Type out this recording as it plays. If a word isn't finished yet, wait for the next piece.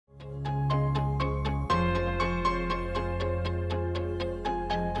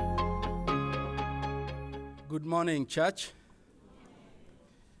Good morning, church.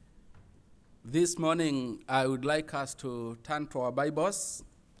 This morning, I would like us to turn to our Bibles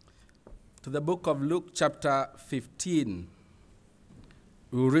to the book of Luke, chapter 15.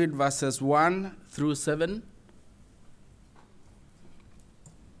 We'll read verses 1 through 7.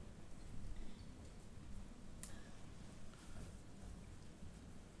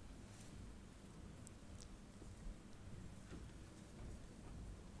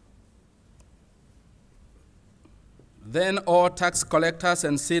 Then all tax collectors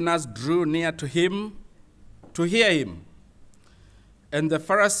and sinners drew near to him to hear him. And the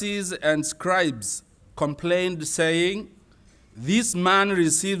Pharisees and scribes complained, saying, "This man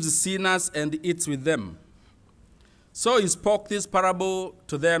receives sinners and eats with them." So he spoke this parable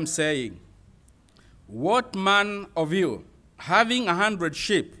to them, saying, "What man of you, having 100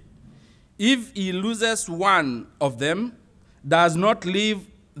 sheep, if he loses one of them, does not leave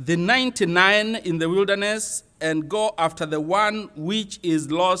the 99 in the wilderness and go after the one which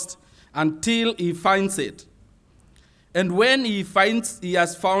is lost until he finds it? And when he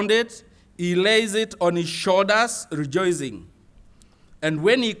has found it, he lays it on his shoulders, rejoicing. And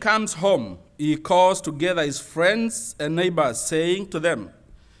when he comes home, he calls together his friends and neighbors, saying to them,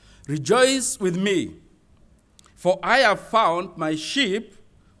 'Rejoice with me, for I have found my sheep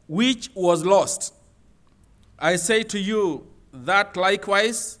which was lost.' I say to you that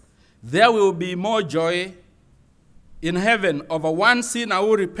likewise there will be more joy in heaven over one sinner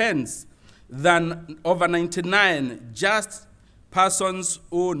who repents than over 99 just persons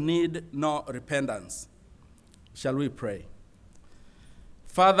who need no repentance." Shall we pray?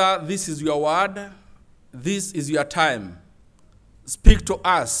 Father, this is your word. This is your time. Speak to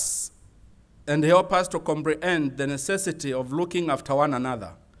us and help us to comprehend the necessity of looking after one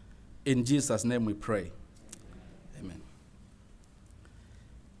another. In Jesus' name we pray. Amen.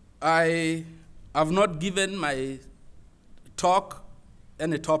 I have not given my talk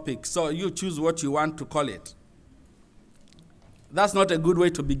any topic, so you choose what you want to call it. That's not a good way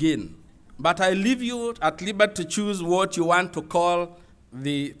to begin, but I leave you at liberty to choose what you want to call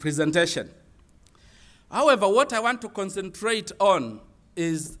the presentation. However, what I want to concentrate on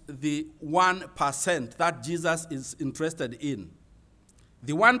is the 1% that Jesus is interested in.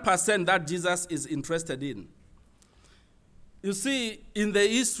 The 1% that Jesus is interested in. You see, in the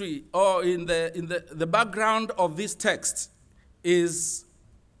history or in the background of this text is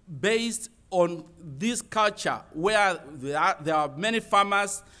based on this culture where there are many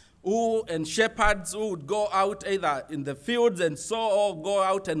farmers and shepherds who would go out either in the fields and so, or go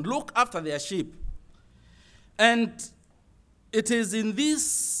out and look after their sheep. And it is in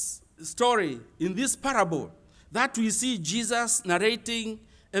this story, in this parable, that we see Jesus narrating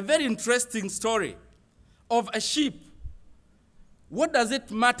a very interesting story of a sheep. What does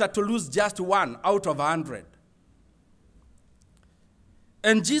it matter to lose just one out of 100?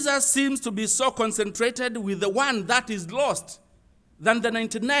 And Jesus seems to be so concentrated with the one that is lost than the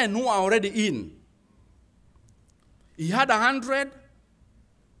 99 who are already in. He had 100.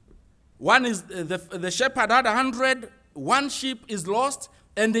 One is the shepherd had 100. One sheep is lost,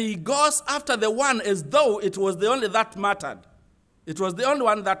 and he goes after the one as though it was the only that mattered. It was the only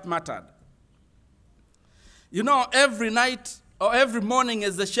one that mattered. You know, every night or every morning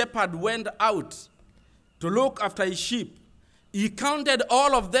as the shepherd went out to look after his sheep, he counted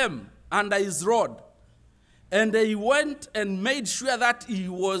all of them under his rod. And he went and made sure that he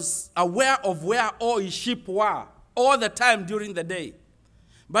was aware of where all his sheep were all the time during the day.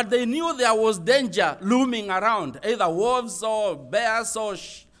 But they knew there was danger looming around. Either wolves or bears or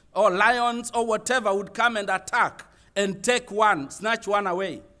lions or whatever would come and attack and take one, snatch one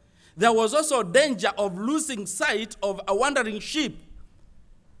away. There was also danger of losing sight of a wandering sheep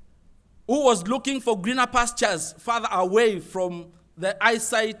who was looking for greener pastures farther away from the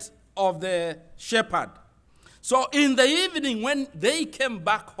eyesight of the shepherd. So in the evening when they came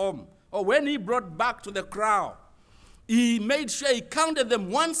back home, or when he brought back to the crowd, he made sure he counted them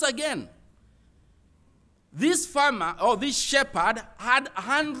once again. This farmer, or this shepherd, had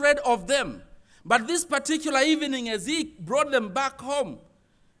 100 of them. But this particular evening, as he brought them back home,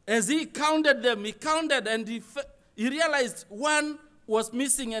 as he counted them, he counted and he realized one was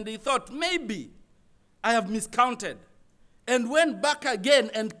missing, and he thought, maybe I have miscounted. And went back again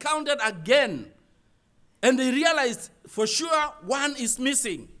and counted again. And he realized for sure one is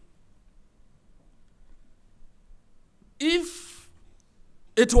missing. If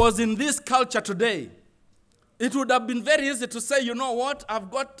it was in this culture today, it would have been very easy to say, you know what,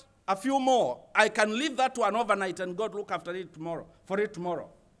 I've got a few more. I can leave that one overnight and God look after it tomorrow, for it tomorrow.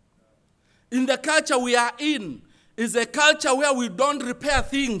 In the culture we are in, is a culture where we don't repair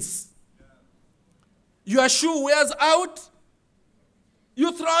things. Your shoe wears out,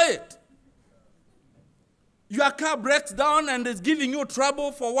 you throw it. Your car breaks down and is giving you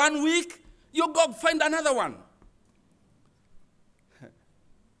trouble for 1 week, you go find another one.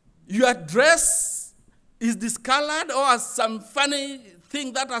 Your dress is discolored or has some funny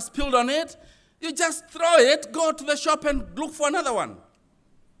thing that has spilled on it, you just throw it, go to the shop and look for another one.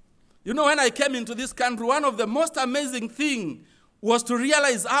 You know, when I came into this country, one of the most amazing things was to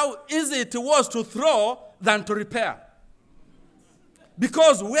realize how easy it was to throw than to repair.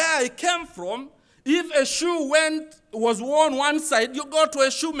 Because where I came from, if a shoe was worn one side, you go to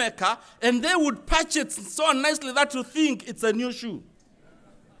a shoemaker and they would patch it so nicely that you think it's a new shoe.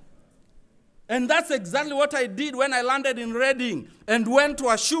 And that's exactly what I did when I landed in Reading and went to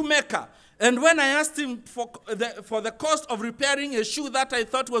a shoemaker. And when I asked him for the cost of repairing a shoe that I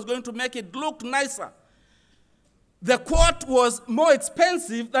thought was going to make it look nicer, the quote was more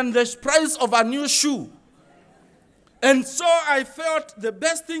expensive than the price of a new shoe. And so I felt the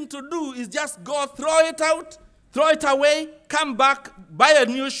best thing to do is just go throw it out, throw it away, come back, buy a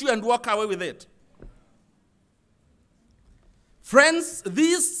new shoe, and walk away with it. Friends,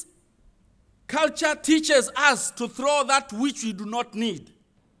 this culture teaches us to throw that which we do not need.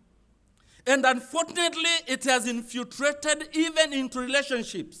 And unfortunately, it has infiltrated even into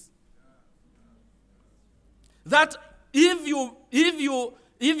relationships. That if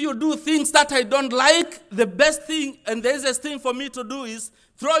you do things that I don't like, the best thing and the easiest thing for me to do is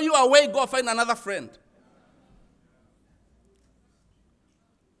throw you away, go find another friend.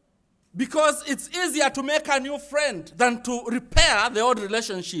 Because it's easier to make a new friend than to repair the old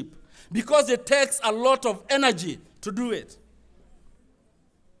relationship. Because it takes a lot of energy to do it.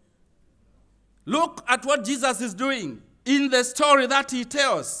 Look at what Jesus is doing in the story that he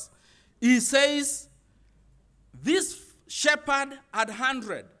tells. He says, this shepherd had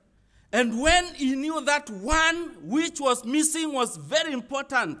 100. And when he knew that one which was missing was very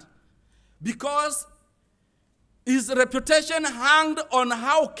important, because his reputation hung on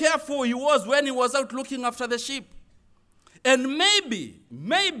how careful he was when he was out looking after the sheep. And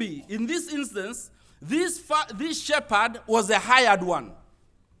maybe in this instance, this shepherd was a hired one.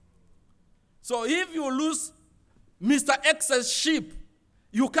 So if you lose Mr. X's sheep,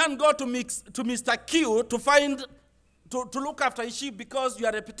 you can't go to Mr. Q to look after his sheep, because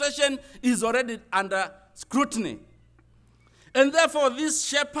your reputation is already under scrutiny. And therefore, this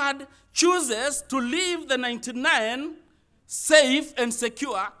shepherd chooses to leave the 99 safe and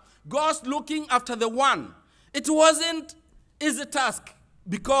secure, goes looking after the one. It wasn't easy task,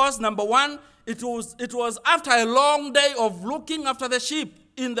 because number one, it was after a long day of looking after the sheep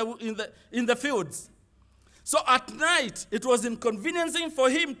in the fields. So at night, it was inconveniencing for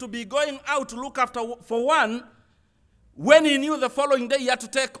him to be going out to look after for one, when he knew the following day he had to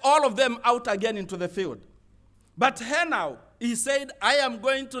take all of them out again into the field. But here now, he said, I am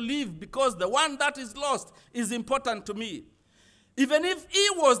going to leave because the one that is lost is important to me. Even if he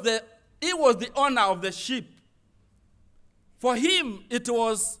was the owner of the sheep, for him it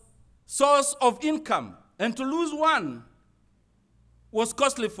was source of income, and to lose one was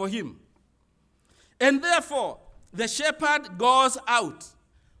costly for him. And therefore, the shepherd goes out.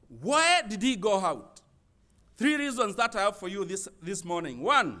 Where did he go out? 3 reasons that I have for you this morning.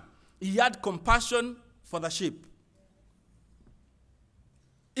 1, he had compassion for the sheep.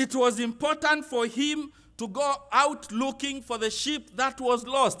 It was important for him to go out looking for the sheep that was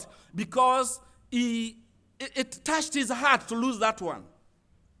lost, because it touched his heart to lose that one.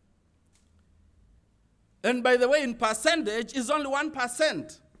 And by the way, in percentage, it's only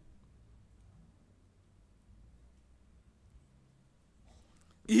 1%.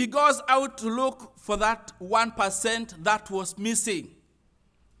 He goes out to look for that 1% that was missing.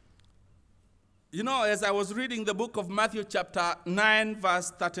 You know, as I was reading the book of Matthew chapter 9,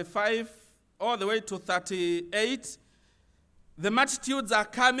 verse 35, all the way to 38, the multitudes are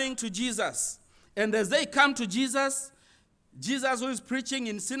coming to Jesus. And as they come to Jesus, Jesus, who is preaching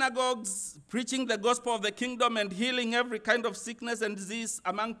in synagogues, preaching the gospel of the kingdom and healing every kind of sickness and disease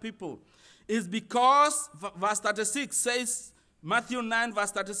among people, is because, verse 36 says, Matthew 9,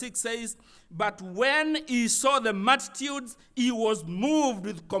 verse 36 says, but when he saw the multitudes, he was moved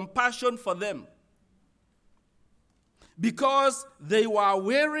with compassion for them, because they were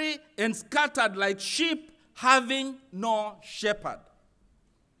weary and scattered like sheep, having no shepherd.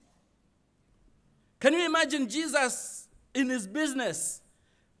 Can you imagine Jesus in his business?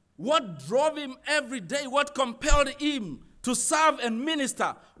 What drove him every day, what compelled him to serve and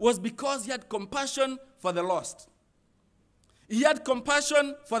minister, was because he had compassion for the lost. He had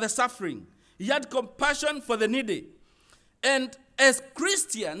compassion for the suffering. He had compassion for the needy. And as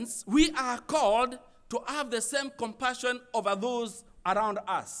Christians, we are called to have the same compassion over those around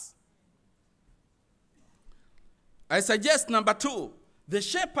us. I suggest number 2, the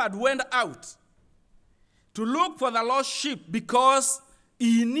shepherd went out to look for the lost sheep because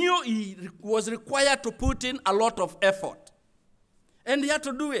he knew he was required to put in a lot of effort. And he had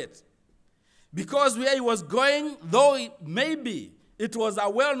to do it. Because where he was going, though maybe it was a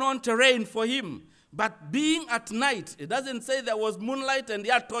well-known terrain for him, but being at night, it doesn't say there was moonlight and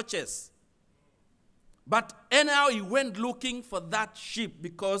he had torches. But anyhow, he went looking for that sheep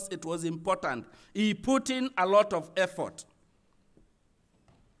because it was important. He put in a lot of effort.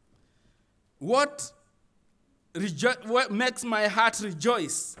 What makes my heart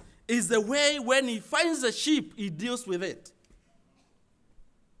rejoice is the way when he finds a sheep, he deals with it.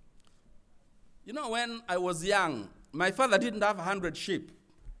 You know, when I was young, my father didn't have 100 sheep.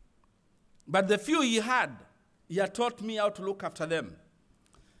 But the few he had taught me how to look after them.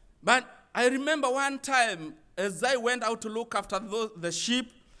 But I remember one time, as I went out to look after the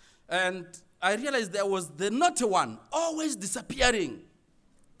sheep, and I realized there was the naughty one always disappearing.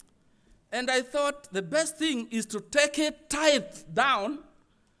 And I thought the best thing is to take it, tie it down,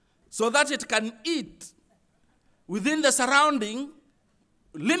 so that it can eat within the surrounding,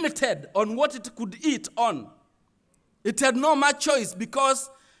 limited on what it could eat on. It had no much choice because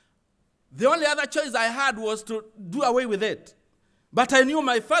the only other choice I had was to do away with it. But I knew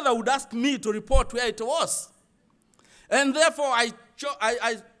my father would ask me to report where it was. And therefore, I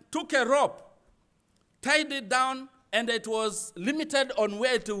took a rope, tied it down, and it was limited on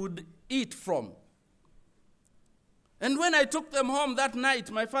where it would eat from. And when I took them home that night,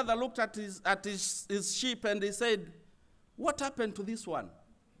 my father looked at his sheep and he said, "What happened to this one?"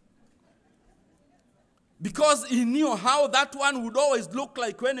 Because he knew how that one would always look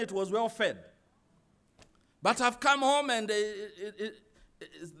like when it was well fed. But I've come home and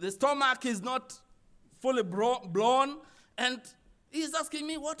the stomach is not fully blown. And he's asking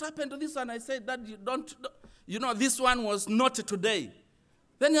me, "What happened to this one?" I said, "Dad, this one was not today."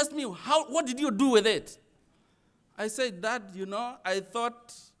 Then he asked me, "What did you do with it?" I said, "Dad, I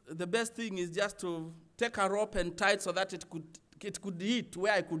thought the best thing is just to take a rope and tie it so that it could eat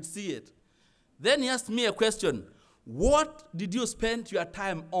where I could see it." Then he asked me a question. "What did you spend your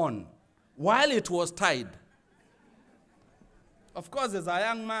time on while it was tied?" Of course, as a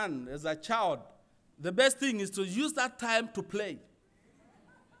young man, as a child, the best thing is to use that time to play.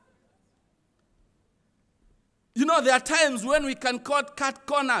 There are times when we can cut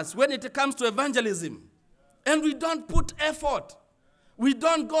corners when it comes to evangelism. And we don't put effort. We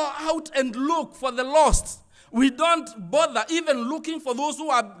don't go out and look for the lost. We don't bother even looking for those who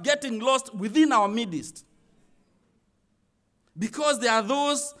are getting lost within our midst. Because there are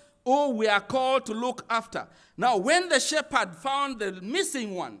those who we are called to look after. Now, when the shepherd found the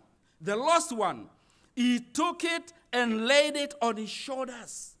missing one, the lost one, he took it and laid it on his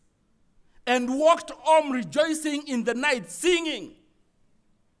shoulders and walked home rejoicing in the night, singing,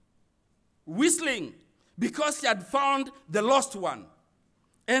 whistling, because he had found the lost one.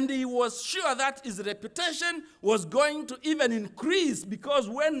 And he was sure that his reputation was going to even increase, because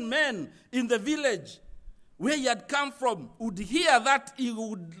when men in the village where he had come from would hear that he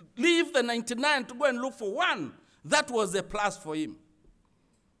would leave the 99 to go and look for one, that was a plus for him.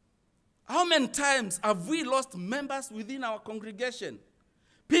 How many times have we lost members within our congregation?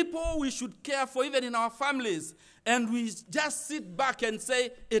 People we should care for even in our families, and we just sit back and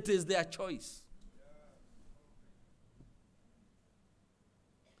say it is their choice.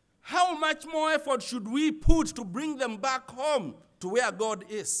 How much more effort should we put to bring them back home to where God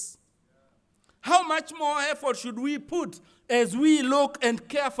is? How much more effort should we put as we look and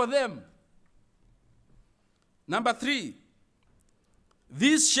care for them? Number 3,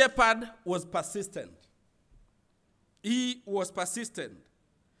 this shepherd was persistent. He was persistent.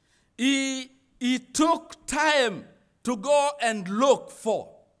 He took time to go and look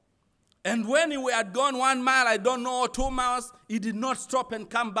for. And when he had gone 1 mile, I don't know, 2 miles, he did not stop and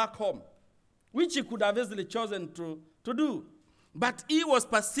come back home, which he could have easily chosen to do. But he was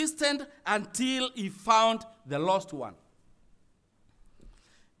persistent until he found the lost one.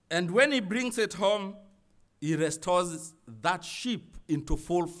 And when he brings it home, he restores that sheep into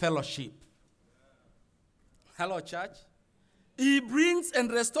full fellowship. Hello, church. He brings and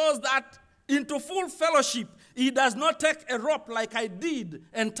restores that into full fellowship. He does not take a rope like I did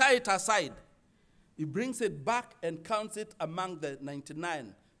and tie it aside. He brings it back and counts it among the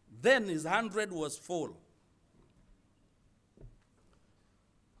 99. Then his 100 was full.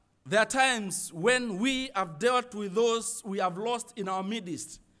 There are times when we have dealt with those we have lost in our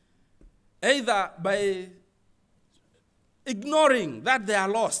midst, either by ignoring that they are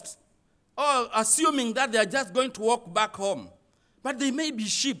lost, or assuming that they are just going to walk back home. But they may be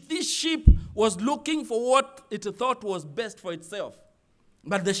sheep. This sheep was looking for what it thought was best for itself.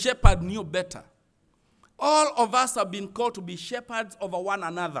 But the shepherd knew better. All of us have been called to be shepherds over one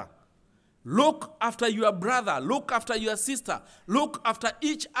another. Look after your brother. Look after your sister. Look after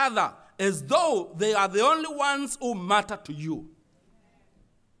each other as though they are the only ones who matter to you.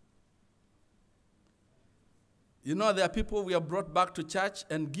 You know, there are people we have brought back to church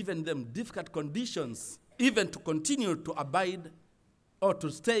and given them difficult conditions, even to continue to abide or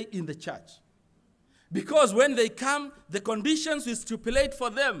to stay in the church. Because when they come, the conditions we stipulate for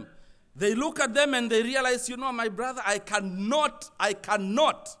them, they look at them and they realize, you know, my brother, I cannot,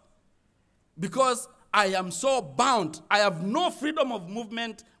 because I am so bound. I have no freedom of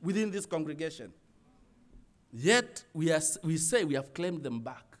movement within this congregation. Yet we say we have claimed them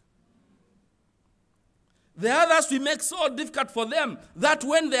back. The others we make so difficult for them that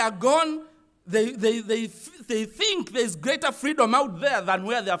when they are gone, they think there's greater freedom out there than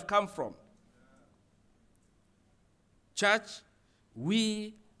where they have come from. Church,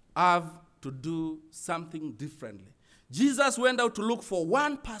 we have to do something differently. Jesus went out to look for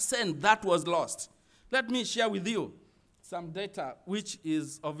 1% that was lost. Let me share with you some data which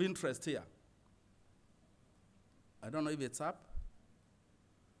is of interest here. I don't know if it's up.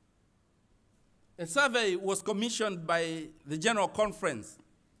 A survey was commissioned by the General Conference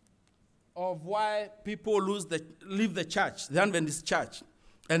of why people leave the church, the Adventist church.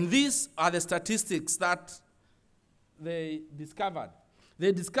 And these are the statistics that they discovered.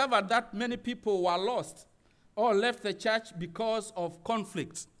 They discovered that many people were lost or left the church because of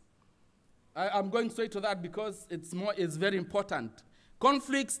conflict. I'm going straight to that because it's very important.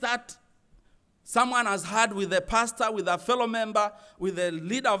 Conflicts that someone has had with a pastor, with a fellow member, with a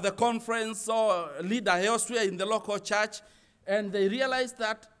leader of the conference or a leader elsewhere in the local church, and they realized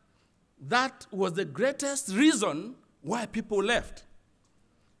that that was the greatest reason why people left.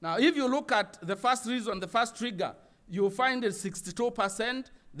 Now, if you look at the first reason, the first trigger, you'll find it 62%,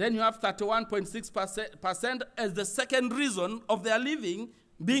 then you have 31.6% as the second reason of their leaving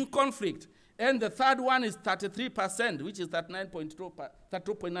being conflict. And the third one is 33%, which is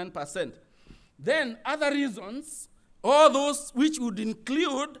 32.9%. Then other reasons, all those which would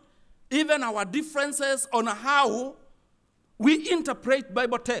include even our differences on how we interpret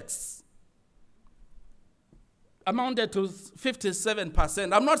Bible texts, amounted to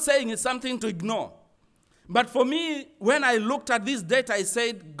 57%. I'm not saying it's something to ignore. But for me, when I looked at this data, I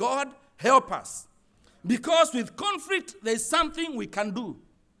said, God, help us. Because with conflict, there's something we can do.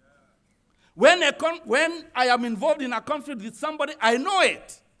 When I am involved in a conflict with somebody, I know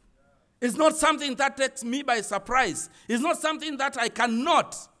it. It's not something that takes me by surprise. It's not something that I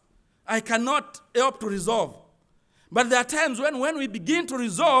cannot help to resolve. But there are times when we begin to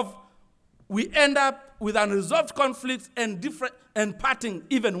resolve, we end up with unresolved conflicts and parting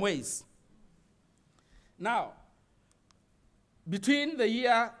even ways. Now, between the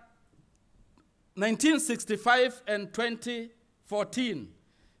year 1965 and 2014,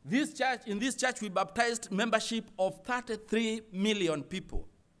 in this church we baptized membership of 33 million people.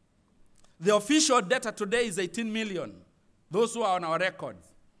 The official data today is 18 million, those who are on our records.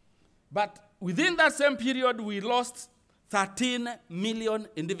 But within that same period, we lost 13 million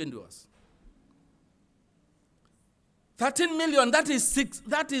individuals. 13 million, that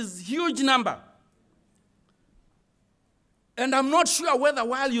is huge number. And I'm not sure whether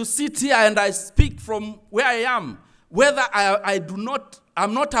while you sit here and I speak from where I am, whether I'm not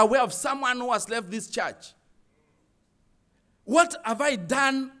aware of someone who has left this church. What have I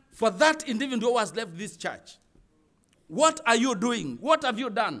done for that individual who has left this church? What are you doing? What have you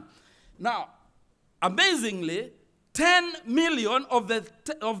done? Now, amazingly, 10 million of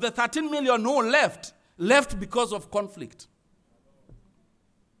the 13 million who left because of conflict.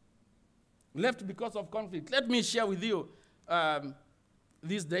 Left because of conflict. Let me share with you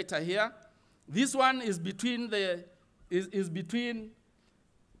this data here. This one is between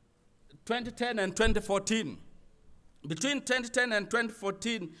 2010 and 2014. Between 2010 and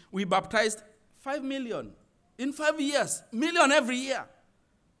 2014, we baptized 5 million. In 5 years, million every year.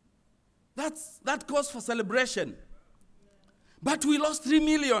 That calls for celebration. But we lost 3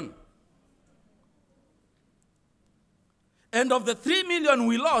 million. And of the 3 million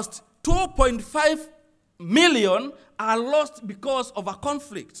we lost, 2.5 million are lost because of a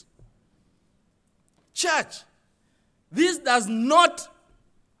conflict. Church, this does not,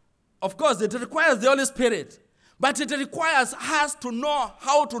 of course, it requires the Holy Spirit, but it requires us to know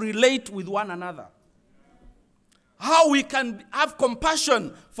how to relate with one another. How we can have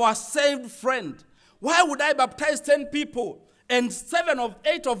compassion for a saved friend. Why would I baptize 10 people and 7 of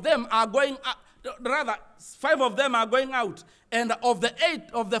 8 of them are going out, rather 5 of them are going out, and of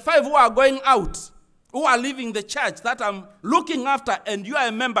the 5 who are going out, who are leaving the church that I'm looking after and you are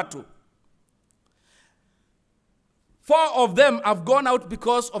a member to, 4 of them have gone out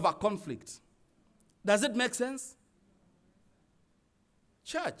because of a conflict. Does it make sense?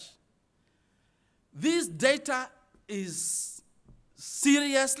 Church, this data is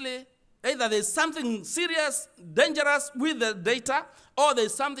seriously, either there's something serious, dangerous with the data, or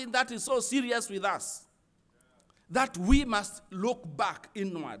there's something that is so serious with us that we must look back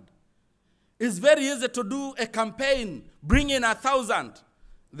inward. It's very easy to do a campaign, bring in 1,000.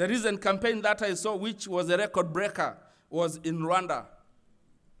 The recent campaign that I saw, which was a record breaker, was in Rwanda a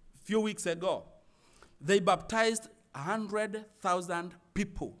few weeks ago. They baptized 100,000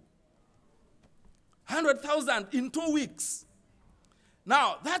 people. 100,000 in 2 weeks.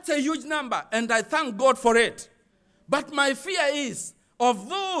 Now, that's a huge number, and I thank God for it. But my fear is, of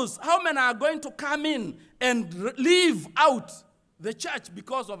those, how many are going to come in and leave out the church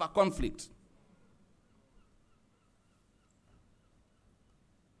because of a conflict?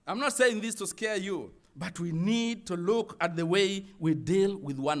 I'm not saying this to scare you, but we need to look at the way we deal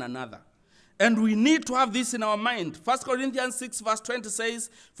with one another. And we need to have this in our mind. 1 Corinthians 6 verse 20 says,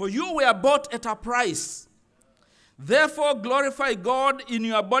 "For you were bought at a price. Therefore glorify God in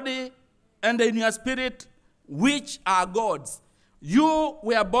your body and in your spirit, which are God's." You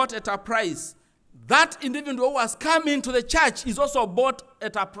were bought at a price. That individual who has come into the church is also bought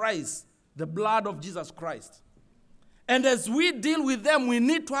at a price, the blood of Jesus Christ. And as we deal with them, we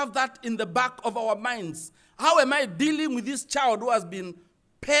need to have that in the back of our minds. How am I dealing with this child who has been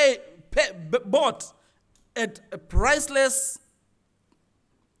bought at a priceless,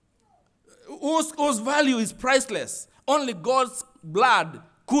 whose value is priceless? Only God's blood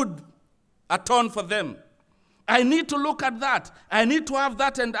could atone for them. I need to look at that. I need to have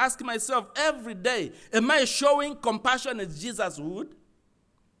that and ask myself every day, am I showing compassion as Jesus would?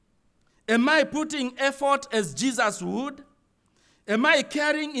 Am I putting effort as Jesus would? Am I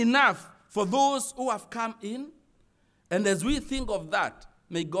caring enough for those who have come in? And as we think of that,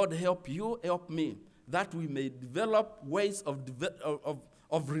 may God help you, help me, that we may develop ways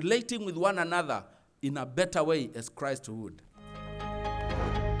of relating with one another in a better way as Christ would.